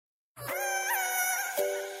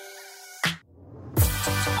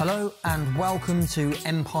Hello and welcome to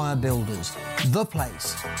Empire Builders, the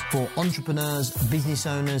place for entrepreneurs, business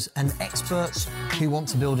owners and experts who want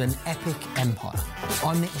to build an epic empire.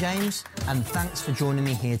 I'm Nick James and thanks for joining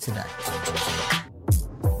me here today.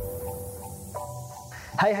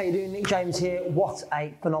 Hey, how you doing? Nick James here. What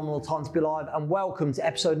a phenomenal time to be alive and welcome to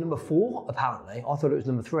episode number 4, apparently. I thought it was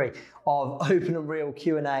number 3, of Open and Real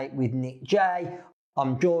Q&A with Nick J.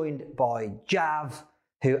 I'm joined by Jav,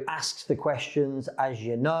 who asks the questions, as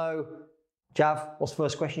you know. Jav, what's the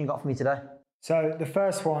first question you got for me today? So the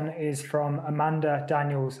first one is from Amanda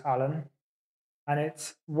Daniels Allen, and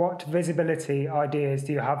it's, what visibility ideas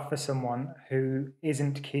do you have for someone who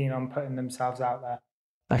isn't keen on putting themselves out there?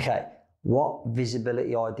 Okay, what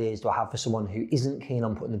visibility ideas do I have for someone who isn't keen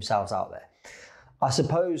on putting themselves out there? I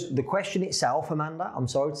suppose the question itself, Amanda, I'm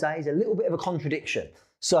sorry to say, is a little bit of a contradiction.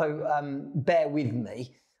 So bear with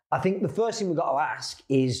me. I think the first thing we've got to ask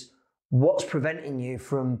is, what's preventing you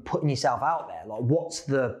from putting yourself out there? Like, what's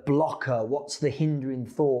the blocker? What's the hindering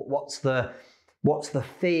thought? What's the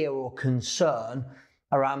fear or concern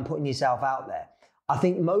around putting yourself out there? I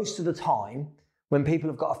think most of the time when people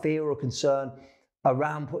have got a fear or concern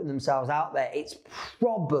around putting themselves out there, it's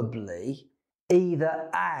probably either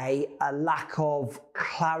A, a lack of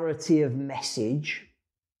clarity of message,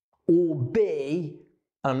 or B,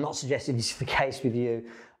 and I'm not suggesting this is the case with you,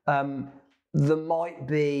 there might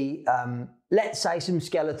be, let's say, some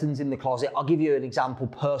skeletons in the closet. I'll give you an example,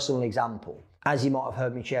 personal example. As you might have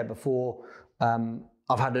heard me share before,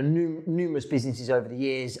 I've had numerous businesses over the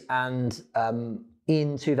years, and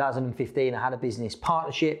in 2015, I had a business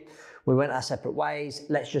partnership. We went our separate ways.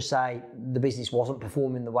 Let's just say the business wasn't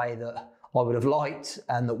performing the way that I would have liked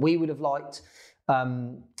and that we would have liked.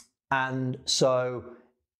 And so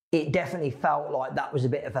it definitely felt like that was a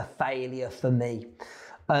bit of a failure for me.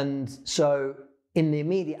 And so in the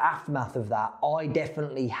immediate aftermath of that, I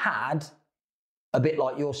definitely had, a bit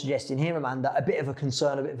like you're suggesting here, Amanda, a bit of a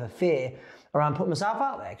concern, a bit of a fear around putting myself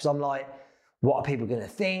out there. Because I'm like, what are people going to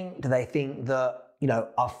think? Do they think that, you know,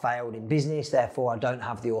 I've failed in business, therefore I don't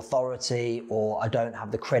have the authority or I don't have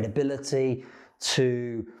the credibility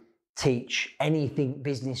to teach anything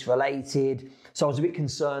business related? So I was a bit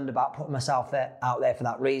concerned about putting myself out there for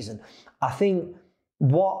that reason. I think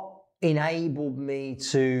what enabled me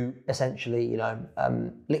to essentially,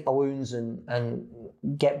 lick my wounds and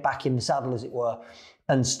get back in the saddle, as it were,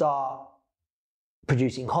 and start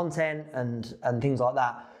producing content and things like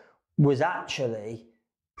that, was actually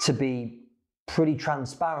to be pretty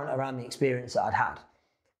transparent around the experience that I'd had.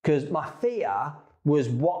 Because my fear was,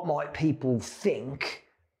 what might people think?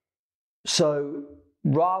 So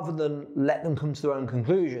rather than let them come to their own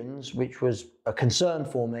conclusions, which was a concern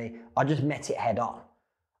for me, I just met it head on.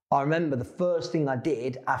 I remember the first thing I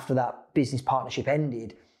did after that business partnership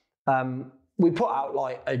ended, we put out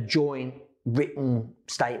like a joint written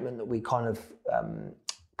statement that we kind of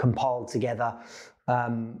compiled together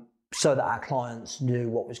so that our clients knew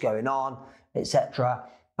what was going on, etc.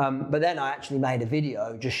 But then I actually made a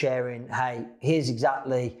video just sharing, hey, here's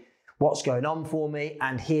exactly what's going on for me,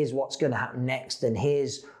 and here's what's going to happen next, and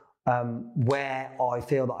here's where I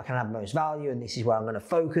feel that I can add most value, and this is where I'm going to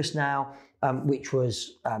focus now, which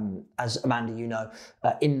was, as Amanda, you know,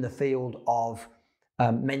 in the field of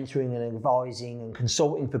mentoring and advising and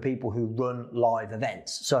consulting for people who run live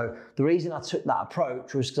events. So the reason I took that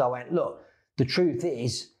approach was because I went, look, the truth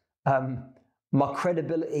is, my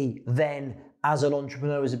credibility then as an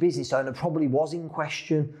entrepreneur, as a business owner, probably was in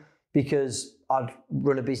question because I'd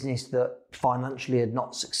run a business that financially had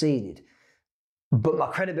not succeeded. But my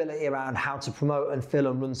credibility around how to promote and fill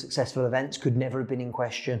and run successful events could never have been in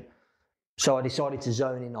question. So I decided to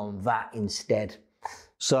zone in on that instead.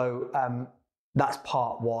 So that's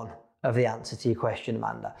part 1 of the answer to your question,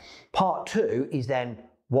 Amanda. Part 2 is then,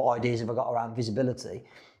 what ideas have I got around visibility?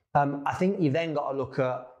 I think you've then got to look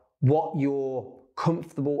at what you're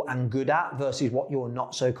comfortable and good at versus what you're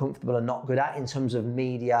not so comfortable and not good at in terms of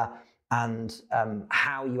media and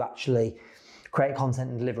how you actually create content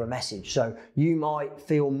and deliver a message. So you might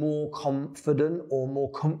feel more confident or more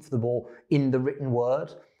comfortable in the written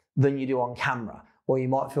word than you do on camera, or you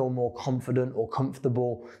might feel more confident or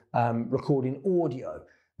comfortable recording audio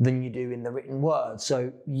than you do in the written word.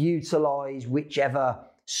 So utilize whichever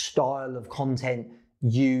style of content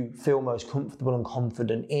you feel most comfortable and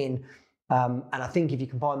confident in. And I think if you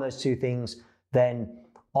combine those two things, then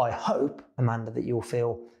I hope, Amanda, that you'll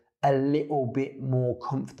feel a little bit more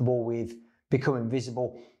comfortable with becoming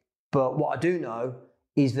visible. But what I do know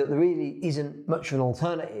is that there really isn't much of an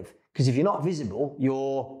alternative, because if you're not visible,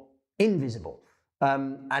 you're invisible.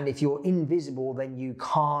 And if you're invisible, then you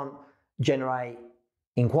can't generate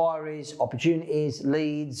inquiries, opportunities,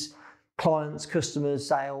 leads, clients, customers,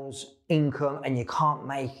 sales, income, and you can't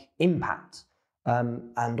make impact.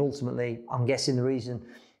 And ultimately, I'm guessing the reason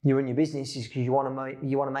you run your business is because you want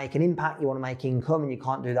to make an impact, you want to make income, and you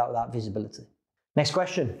can't do that without visibility. Next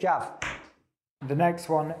question, Jav. The next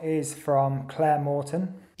one is from Claire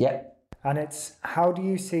Morton. Yep. And it's, how do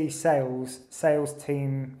you see sales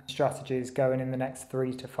team strategies going in the next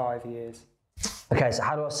 3 to 5 years? Okay, so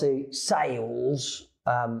how do I see sales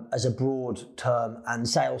as a broad term and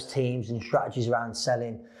sales teams and strategies around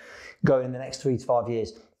selling going in the next 3 to 5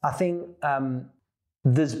 years? I think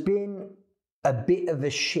there's been a bit of a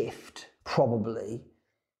shift probably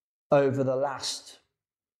over the last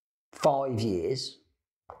 5 years,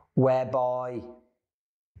 whereby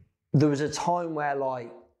there was a time where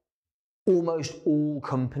like almost all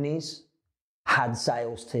companies had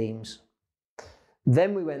sales teams.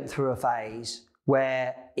 Then we went through a phase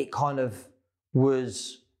where it kind of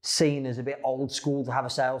was seen as a bit old school to have a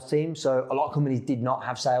sales team. So a lot of companies did not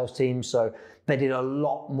have sales teams. So they did a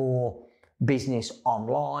lot more business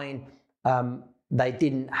online. They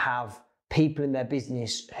didn't have people in their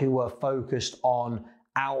business who were focused on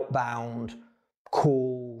outbound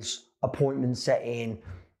calls, appointment setting,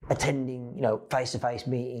 attending, face-to-face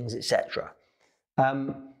meetings, etc.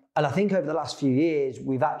 And I think over the last few years,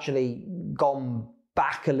 we've actually gone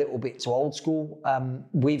back a little bit to old school.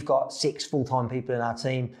 We've got 6 full-time people in our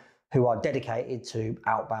team who are dedicated to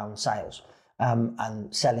outbound sales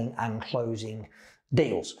and selling and closing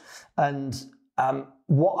deals. And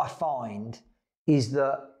what I find is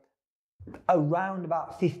that around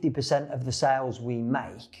about 50% of the sales we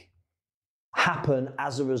make happen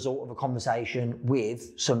as a result of a conversation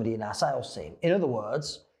with somebody in our sales team. In other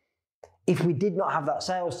words, if we did not have that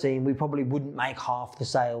sales team, we probably wouldn't make half the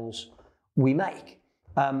sales we make.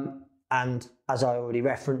 And as I already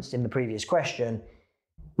referenced in the previous question,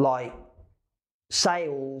 like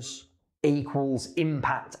sales equals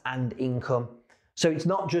impact and income. So it's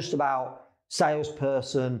not just about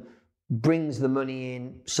salesperson brings the money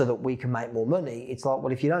in so that we can make more money. It's like,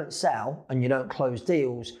 well, if you don't sell and you don't close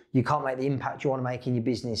deals, you can't make the impact you want to make in your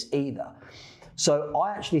business either. So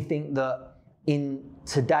I actually think that in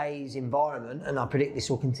today's environment, and I predict this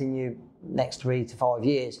will continue next 3 to 5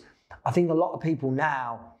 years, I think a lot of people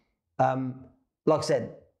now, like I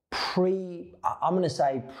said, pre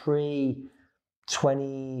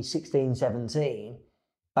 2016, 17,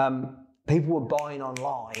 people were buying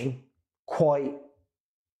online quite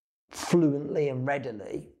fluently and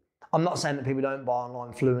readily. I'm not saying that people don't buy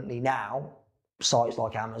online fluently now. Sites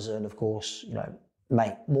like Amazon, of course,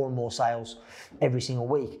 make more and more sales every single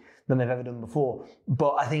week than they've ever done before.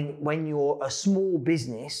 But I think when you're a small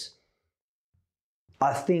business,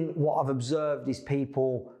 I think what I've observed is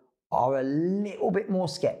people are a little bit more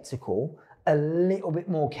skeptical, a little bit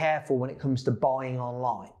more careful when it comes to buying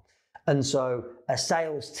online. And so a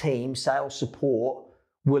sales team, sales support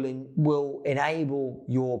will enable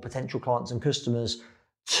your potential clients and customers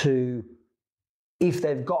to, if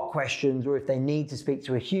they've got questions or if they need to speak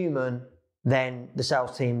to a human, then the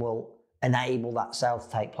sales team will enable that sale to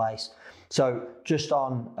take place. So just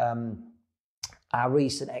on our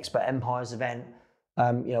recent Expert Empires event,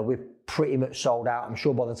 we're pretty much sold out. I'm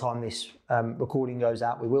sure by the time this recording goes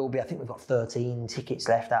out, we will be. I think we've got 13 tickets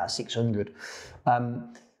left out of 600.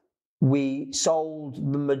 We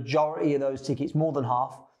sold the majority of those tickets, more than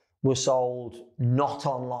half, were sold not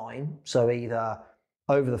online. So either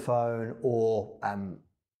over the phone or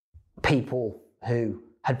people who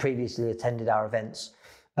had previously attended our events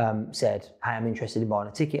said, hey, I'm interested in buying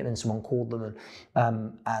a ticket. And then someone called them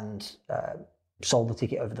and sold the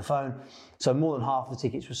ticket over the phone. So more than half of the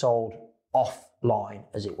tickets were sold offline,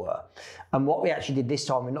 as it were. And what we actually did this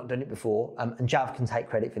time, we've not done it before, and Jav can take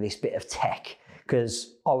credit for this bit of tech,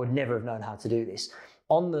 because I would never have known how to do this.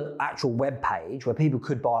 On the actual web page where people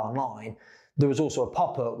could buy online, there was also a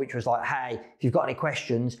pop-up which was like, hey, if you've got any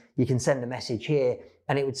questions, you can send a message here,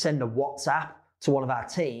 and it would send a WhatsApp to one of our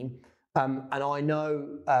team. And I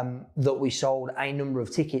know that we sold a number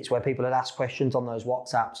of tickets where people had asked questions on those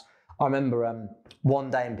WhatsApps. I remember one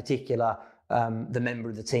day in particular, the member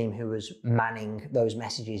of the team who was manning those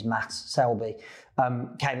messages, Matt Selby,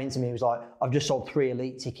 came into me and was like, I've just sold 3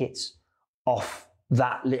 elite tickets off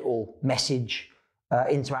that little message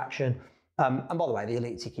interaction. And by the way, the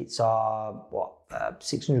elite tickets are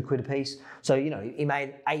 600 quid a piece. So, he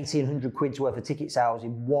made 1,800 quid's worth of ticket sales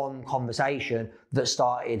in one conversation that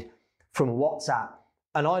started from a WhatsApp.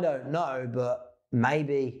 And I don't know, but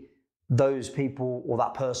maybe those people or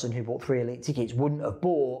that person who bought 3 elite tickets wouldn't have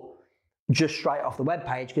bought just straight off the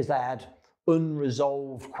webpage because they had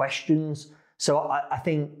unresolved questions. So I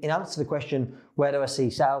think in answer to the question, where do I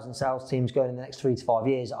see sales and sales teams going in the next 3 to 5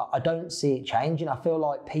 years? I don't see it changing. I feel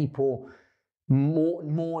like people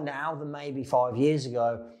more now than maybe 5 years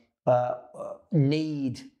ago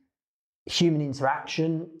need human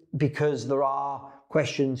interaction, because there are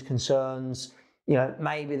questions, concerns,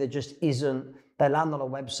 maybe there just isn't, they land on a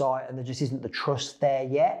website and there just isn't the trust there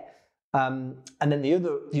yet. And then the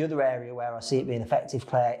other area where I see it being effective,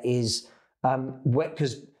 Claire, is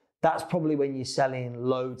because that's probably when you're selling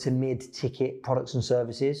low to mid ticket products and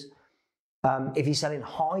services. If you're selling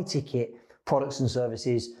high ticket products and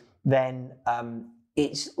services, then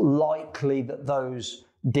it's likely that those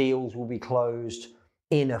deals will be closed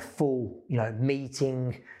in a full,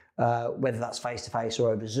 meeting, whether that's face to face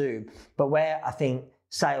or over Zoom. But where I think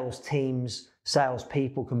sales teams, sales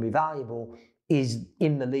people can be valuable is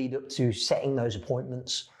in the lead up to setting those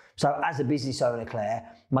appointments. So as a business owner, Claire,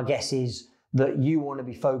 my guess is that you want to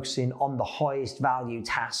be focusing on the highest value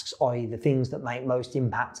tasks, i.e. the things that make most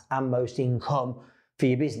impact and most income for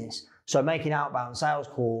your business. So making outbound sales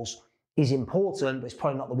calls is important, but it's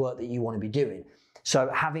probably not the work that you want to be doing.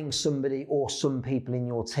 So having somebody or some people in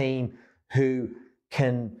your team who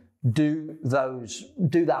can do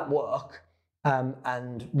that work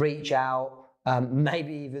and reach out,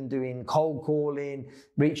 maybe even doing cold calling,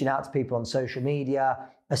 reaching out to people on social media,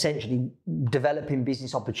 essentially developing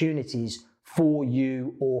business opportunities for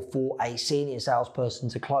you or for a senior salesperson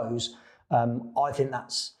to close. I think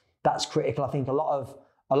that's critical. I think a lot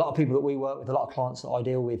of people that we work with, a lot of clients that I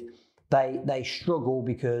deal with, they struggle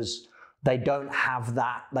because they don't have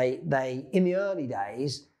that. They in the early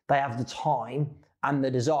days, they have the time and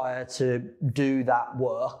the desire to do that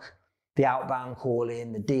work, the outbound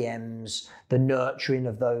calling, the DMs, the nurturing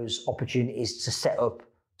of those opportunities to set up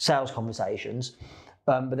sales conversations.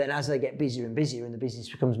 But then as they get busier and busier and the business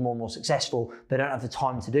becomes more and more successful, they don't have the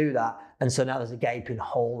time to do that. And so now there's a gaping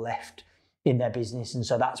hole left in their business. And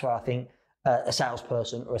so that's where I think a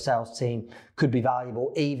salesperson or a sales team could be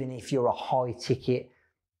valuable, even if you're a high ticket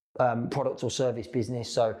product or service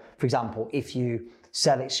business. So for example, if you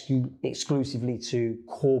sell exclusively to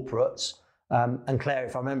corporates, and Claire,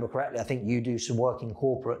 if I remember correctly, I think you do some work in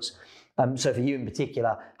corporates. So for you in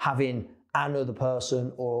particular, having another person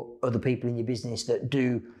or other people in your business that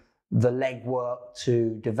do the legwork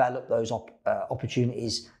to develop those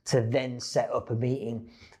opportunities to then set up a meeting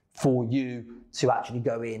for you to actually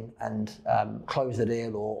go in and close the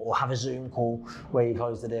deal or have a Zoom call where you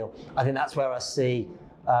close the deal. I think that's where I see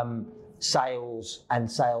sales and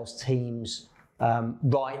sales teams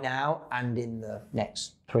right now and in the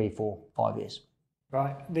next 3, 4, 5 years.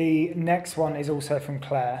 Right. The next one is also from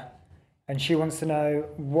Claire, and she wants to know,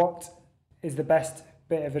 what is the best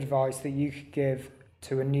bit of advice that you could give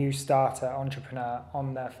to a new starter entrepreneur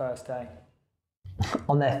on their first day?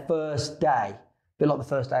 On their first day, a bit like the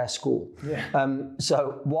first day of school. Yeah.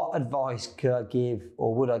 So what advice could I give,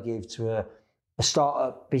 or would I give to a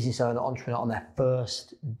startup business owner, entrepreneur on their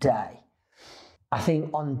first day? I think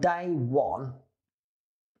on day one,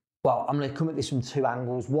 well, I'm going to come at this from two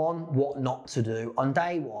angles. One, what not to do. On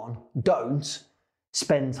day one, don't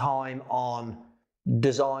spend time on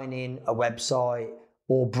designing a website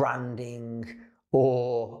or branding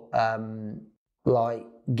or like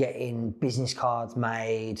getting business cards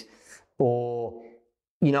made, or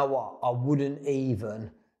you know what, I wouldn't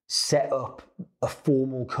even set up a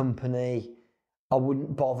formal company. I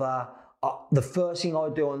wouldn't bother. The first thing I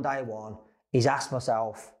would do on day one is ask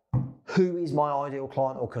myself, who is my ideal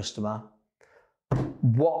client or customer?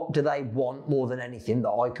 What do they want more than anything that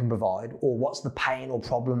I can provide? Or what's the pain or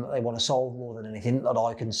problem that they want to solve more than anything that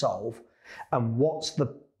I can solve? And what's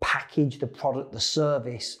the package, the product, the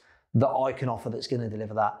service that I can offer that's going to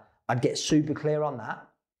deliver that? I'd get super clear on that.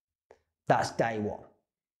 That's day one.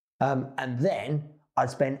 And then I'd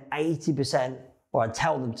spend 80%, or I'd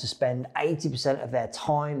tell them to spend 80% of their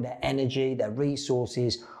time, their energy, their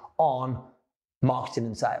resources on marketing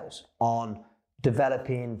and sales, on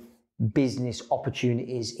developing business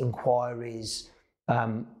opportunities, inquiries,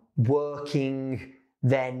 working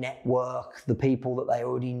their network, the people that they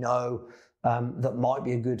already know that might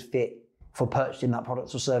be a good fit for purchasing that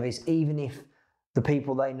product or service, even if the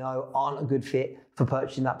people they know aren't a good fit for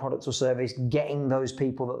purchasing that product or service, getting those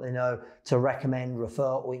people that they know to recommend,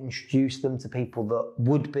 refer, or introduce them to people that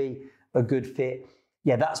would be a good fit.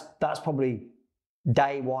 Yeah, that's probably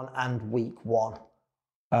day one and week one.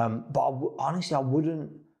 But honestly, I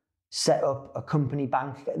wouldn't set up a company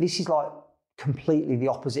bank. This is like completely the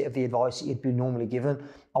opposite of the advice that you'd be normally given.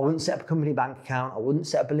 I wouldn't set up a company bank account. I wouldn't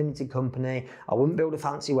set up a limited company. I wouldn't build a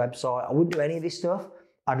fancy website. I wouldn't do any of this stuff.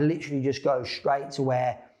 I'd literally just go straight to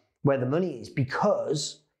where the money is,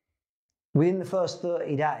 because within the first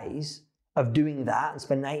 30 days of doing that and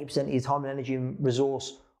spending 80% of your time and energy and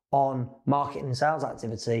resource on marketing and sales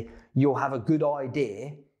activity, you'll have a good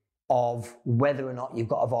idea of whether or not you've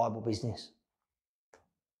got a viable business.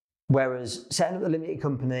 Whereas setting up the limited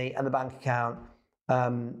company and the bank account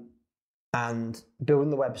and building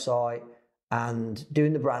the website and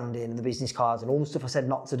doing the branding and the business cards and all the stuff I said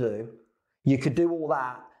not to do, you could do all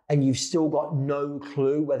that and you've still got no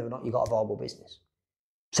clue whether or not you've got a viable business.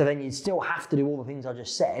 So then you'd still have to do all the things I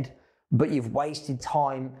just said, but you've wasted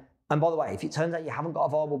time. And by the way, if it turns out you haven't got a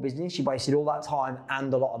viable business, you wasted all that time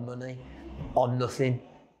and a lot of money on nothing.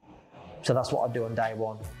 So that's what I do on day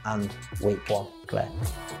one and week one, Claire.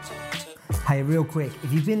 Hey, real quick,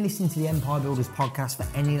 if you've been listening to the Empire Builders podcast for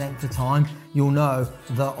any length of time, you'll know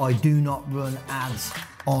that I do not run ads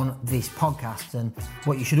on this podcast. And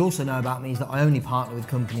what you should also know about me is that I only partner with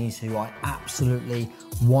companies who I absolutely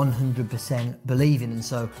 100% believe in. And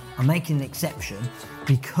so I'm making an exception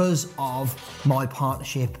because of my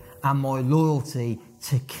partnership and my loyalty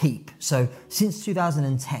to Keep. So since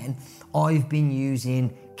 2010, I've been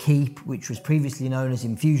using Keep, which was previously known as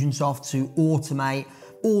Infusionsoft, to automate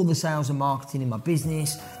all the sales and marketing in my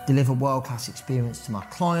business, deliver world-class experience to my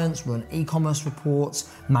clients, run e-commerce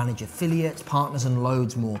reports, manage affiliates, partners, and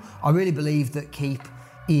loads more. I really believe that Keep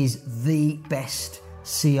is the best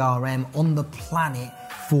CRM on the planet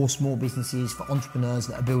for small businesses, for entrepreneurs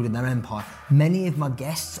that are building their empire. Many of my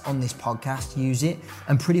guests on this podcast use it,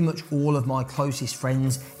 and pretty much all of my closest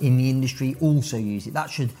friends in the industry also use it.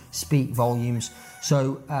 That should speak volumes.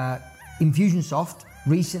 So Infusionsoft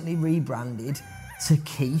recently rebranded to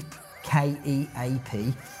Keep,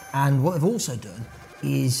 K-E-A-P, and what they've also done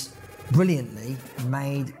is brilliantly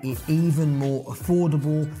made it even more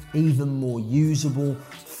affordable, even more usable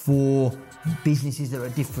for businesses that are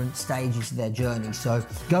at different stages of their journey. So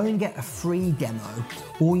go and get a free demo.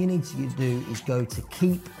 All you need to do is go to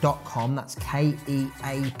keep.com, that's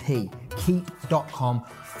K-E-A-P,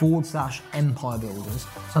 keep.com/Empire Builders.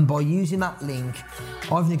 And by using that link,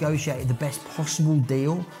 I've negotiated the best possible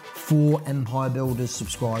deal for Empire Builders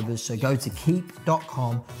subscribers. So go to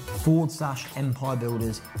keep.com/Empire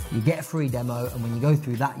Builders. You get a free demo, and when you go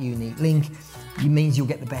through that unique link, it means you'll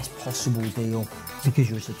get the best possible deal because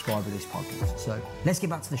you're a subscriber to this podcast. So let's get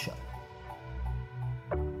back to the show.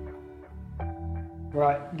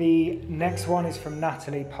 Right, the next one is from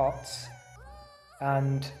Natalie Potts,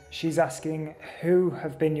 and she's asking, who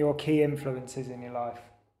have been your key influences in your life?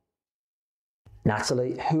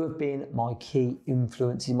 Natalie, who have been my key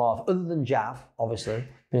influences in my life? Other than Jav, obviously,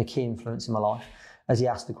 been a key influence in my life, as he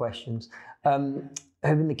asked the questions. Who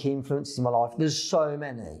have been the key influences in my life? There's so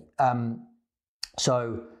many.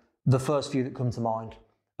 So the first few that come to mind,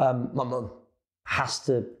 my mum has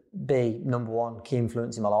to be number one key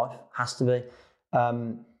influence in my life, has to be.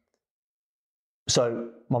 So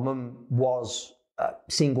my mum was a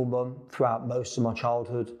single mum throughout most of my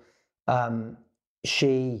childhood.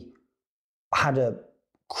 She had a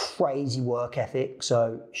crazy work ethic,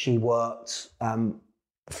 so she worked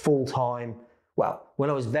full-time. Well, when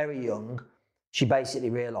I was very young, she basically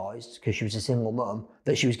realised, because she was a single mum,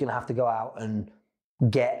 that she was going to have to go out and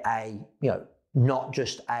get a, not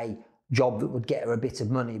just a job that would get her a bit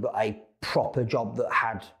of money, but a proper job that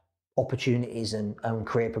had opportunities and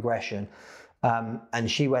career progression.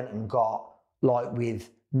 And she went and got, with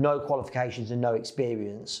no qualifications and no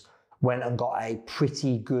experience, went and got a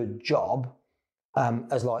pretty good job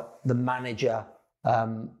as the manager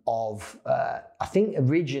of, I think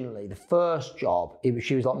originally the first job,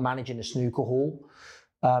 she was managing a snooker hall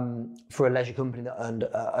for a leisure company that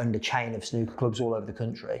owned a chain of snooker clubs all over the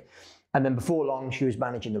country. And then before long, she was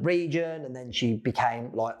managing the region, and then she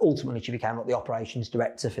became ultimately she became the operations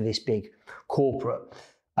director for this big corporate.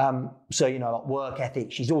 So, work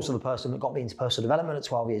ethic. She's also the person that got me into personal development at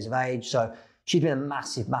 12 years of age. So she's been a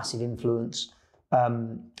massive, massive influence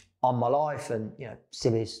on my life, and,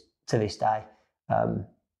 still is to this day. I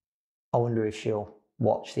wonder if she'll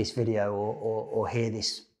watch this video or hear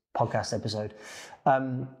this podcast episode.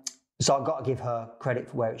 So I've got to give her credit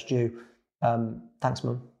for where it's due. Thanks,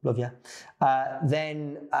 Mum. Love you.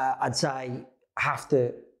 Then I'd say have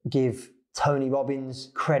to give Tony Robbins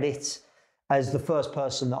credit as the first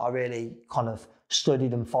person that I really kind of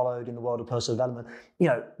studied and followed in the world of personal development.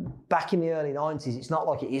 Back in the early 90s, it's not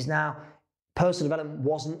like it is now. Personal development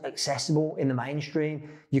wasn't accessible in the mainstream.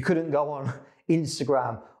 You couldn't go on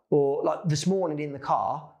Instagram, or this morning in the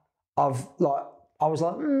car, I was like,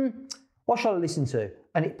 what shall I listen to?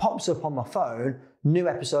 And it pops up on my phone, new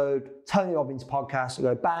episode, Tony Robbins podcast. I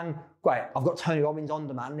go, bang, great. I've got Tony Robbins on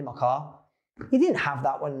demand in my car. You didn't have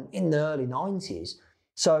that when in the early 90s.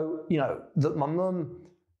 So, that my mum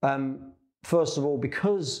first of all,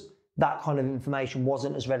 because that kind of information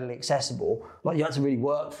wasn't as readily accessible, like you had to really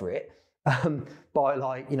work for it, by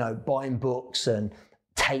like, you know, buying books and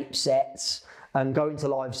tape sets and going to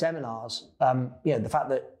live seminars. You know, the fact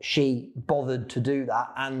that she bothered to do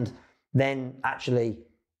that and then actually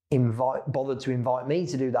bothered to invite me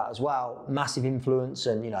to do that as well, massive influence.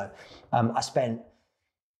 And, you know, I spent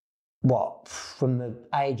from the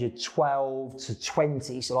age of 12 to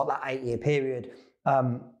 20, so like that 8-year period,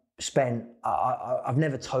 I've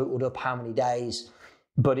never totaled up how many days,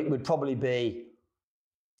 but it would probably be,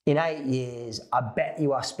 in 8 years, I bet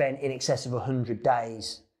you I spent in excess of 100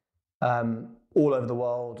 days all over the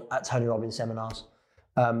world at Tony Robbins seminars.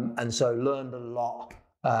 And so learned a lot,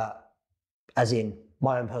 as in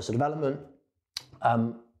my own personal development.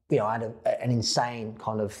 You know, I had an insane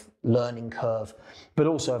kind of learning curve, but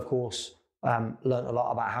also, of course, learned a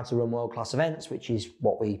lot about how to run world-class events, which is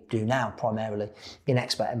what we do now primarily in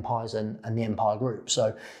Expert Empires and the Empire Group.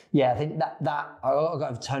 So yeah, I think that I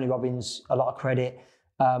got to Tony Robbins a lot of credit.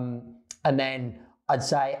 And then I'd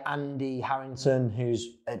say Andy Harrington,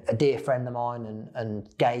 who's a dear friend of mine and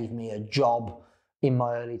gave me a job in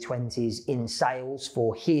my early 20s in sales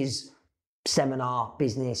for his seminar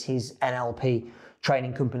business, his NLP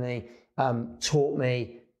training company, taught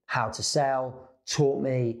me how to sell, taught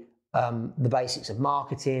me the basics of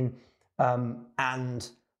marketing, and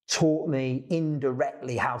taught me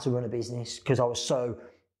indirectly how to run a business, because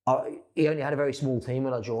he only had a very small team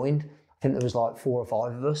when I joined. I think there was like 4 or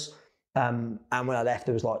 5 of us. And when I left,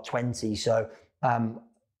 there was like 20. So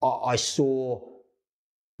I saw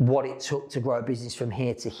what it took to grow a business from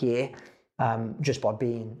here to here, just by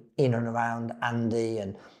being in and around Andy.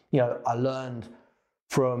 And, you know, I learned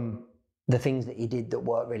from the things that he did that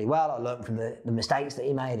worked really well. I learned from the mistakes that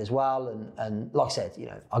he made as well. And like I said, you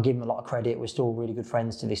know, I give him a lot of credit. We're still really good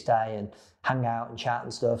friends to this day and hang out and chat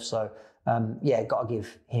and stuff. So, yeah, got to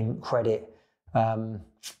give him credit.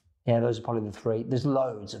 Yeah, those are probably the 3. There's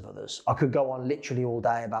loads of others. I could go on literally all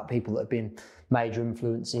day about people that have been major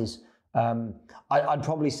influences. I'd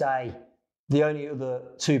probably say the only other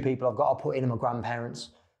 2 people I've got to put in are my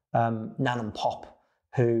grandparents, Nan and Pop,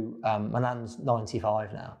 who, my Nan's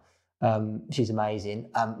 95 now. She's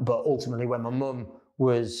amazing. But ultimately, when my mum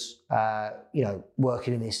was, you know,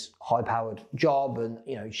 working in this high-powered job, and,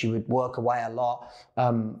 you know, she would work away a lot,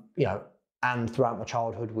 you know, and throughout my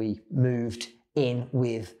childhood, we moved in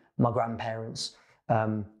with my grandparents,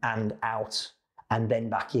 and out, and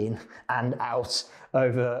then back in and out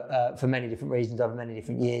over for many different reasons over many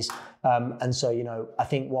different years. And so, you know, I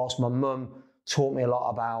think whilst my mum taught me a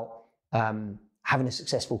lot about having a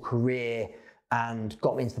successful career and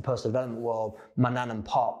got me into the personal development world, my Nan and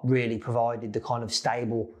Pop really provided the kind of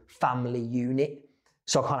stable family unit.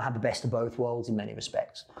 So I kind of had the best of both worlds in many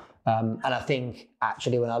respects. And I think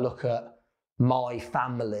actually when I look at my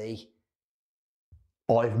family,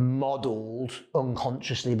 I've modelled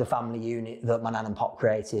unconsciously the family unit that my Nan and Pop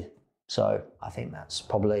created. So I think that's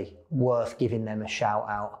probably worth giving them a shout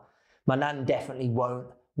out. My Nan definitely won't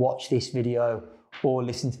watch this video or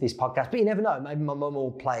listen to this podcast, but you never know, maybe my mum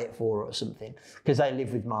will play it for her or something, because they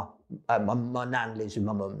live with my Nan lives with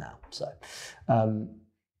my mum now. So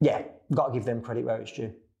yeah, got to give them credit where it's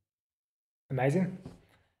due. Amazing.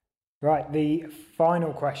 Right, the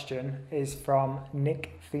final question is from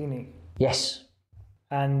Nick Feeney. Yes.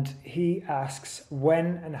 And he asks,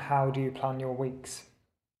 when and how do you plan your weeks?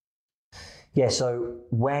 Yeah, so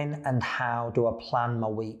when and how do I plan my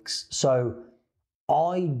weeks? So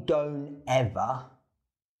I don't ever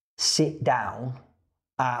sit down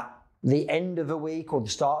at the end of a week or the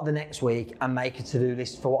start of the next week and make a to-do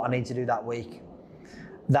list for what I need to do that week.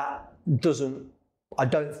 I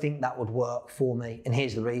don't think that would work for me. And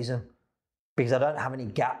here's the reason. Because I don't have any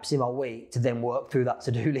gaps in my week to then work through that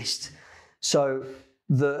to-do list. So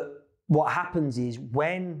what happens is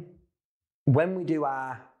when we do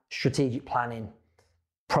our strategic planning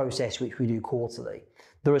process, which we do quarterly,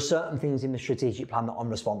 there are certain things in the strategic plan that I'm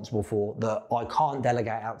responsible for that I can't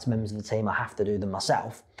delegate out to members of the team. I have to do them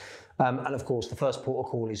myself. And of course, the first port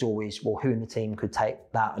of call is always, well, who in the team could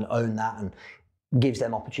take that and own that, and gives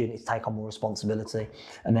them opportunity to take on more responsibility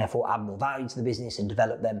and therefore add more value to the business and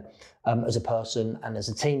develop them as a person and as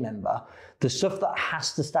a team member. The stuff that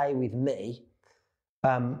has to stay with me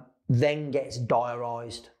then gets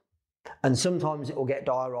diarised. And sometimes it will get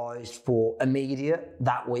diarised for immediate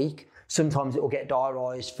that week. Sometimes it will get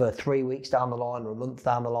diarised for 3 weeks down the line, or a month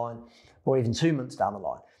down the line, or even 2 months down the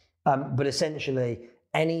line. But essentially,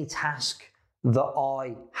 any task that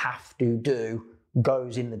I have to do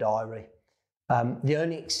goes in the diary. The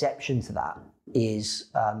only exception to that is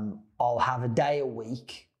I'll have a day a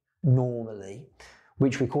week, normally,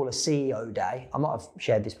 which we call a CEO day. I might have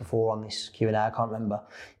shared this before on this Q&A, I can't remember,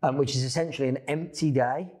 which is essentially an empty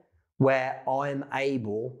day where I'm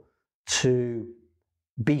able to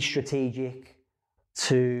be strategic,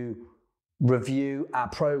 to review our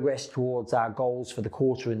progress towards our goals for the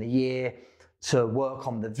quarter and the year, to work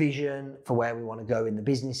on the vision for where we want to go in the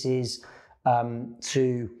businesses,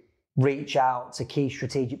 to reach out to key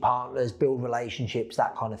strategic partners, build relationships,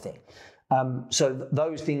 that kind of thing. So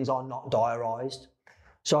those things are not diarised.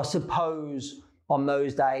 So I suppose on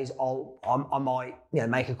those days, I might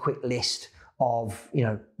make a quick list of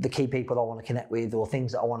the key people I want to connect with or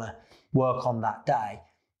things that I want to work on that day.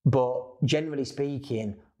 But generally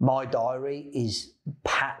speaking, my diary is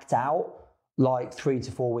packed out like 3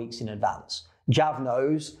 to 4 weeks in advance. Jav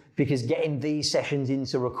knows, because getting these sessions in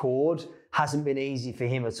to record hasn't been easy for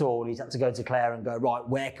him at all. He's had to go to Claire and go, right,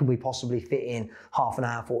 where can we possibly fit in half an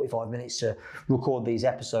hour, 45 minutes to record these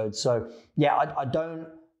episodes? So yeah, I don't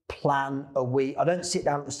plan a week. I don't sit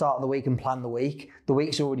down at the start of the week and plan the week. The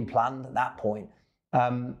week's already planned at that point.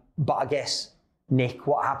 But I guess, Nick,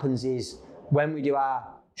 what happens is when we do our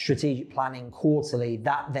strategic planning quarterly,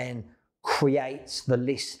 that then creates the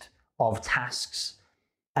list of tasks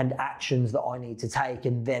and actions that I need to take,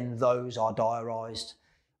 and then those are diarised.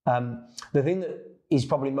 The thing that is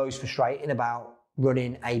probably most frustrating about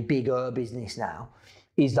running a bigger business now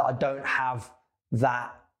is that I don't have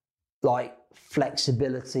that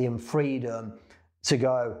flexibility and freedom to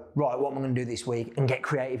go, right, what am I going to do this week, and get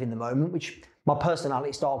creative in the moment, which my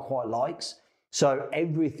personality style quite likes. So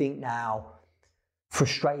everything now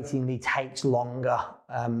frustratingly takes longer,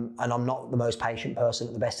 and I'm not the most patient person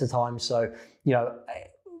at the best of times. So,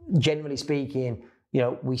 generally speaking,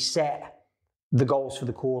 we set the goals for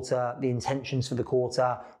the quarter, the intentions for the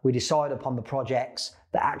quarter, we decide upon the projects,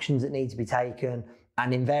 the actions that need to be taken,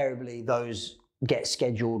 and invariably those get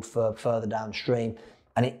scheduled for further downstream,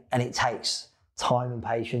 and it takes time and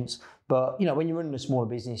patience. But when you're running a smaller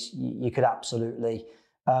business, you could absolutely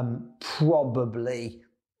probably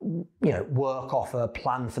work off a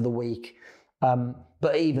plan for the week.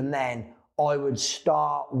 But even then, I would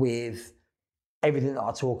start with everything that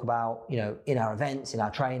I talk about, in our events, in our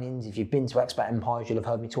trainings. If you've been to Expert Empires, you'll have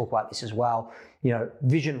heard me talk about this as well.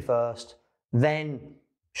 Vision first, then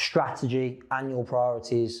strategy, annual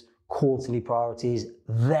priorities, quarterly priorities,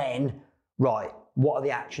 then, right, what are the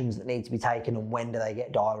actions that need to be taken and when do they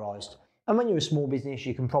get diarised? And when you're a small business,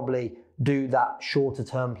 you can probably do that shorter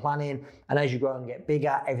term planning. And as you grow and get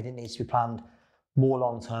bigger, everything needs to be planned more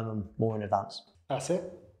long term and more in advance. That's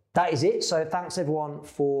it. That is it. So thanks everyone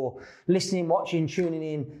for listening, watching, tuning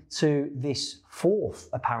in to this 4th,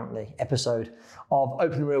 apparently, episode of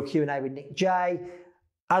Open and Real Q&A with Nick J.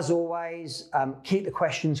 As always, keep the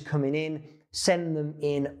questions coming in. Send them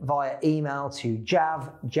in via email to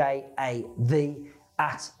Jav, J-A-V,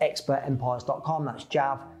 @expertempires.com. That's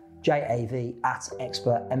Jav, J-A-V,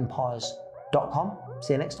 @expertempires.com.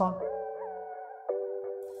 See you next time.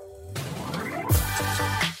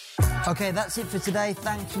 Okay, that's it for today.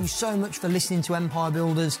 Thank you so much for listening to Empire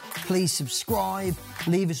Builders. Please subscribe,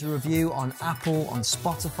 leave us a review on Apple, on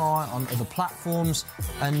Spotify, on other platforms,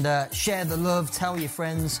 and share the love, tell your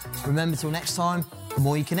friends. Remember, till next time, the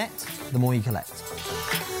more you connect, the more you collect.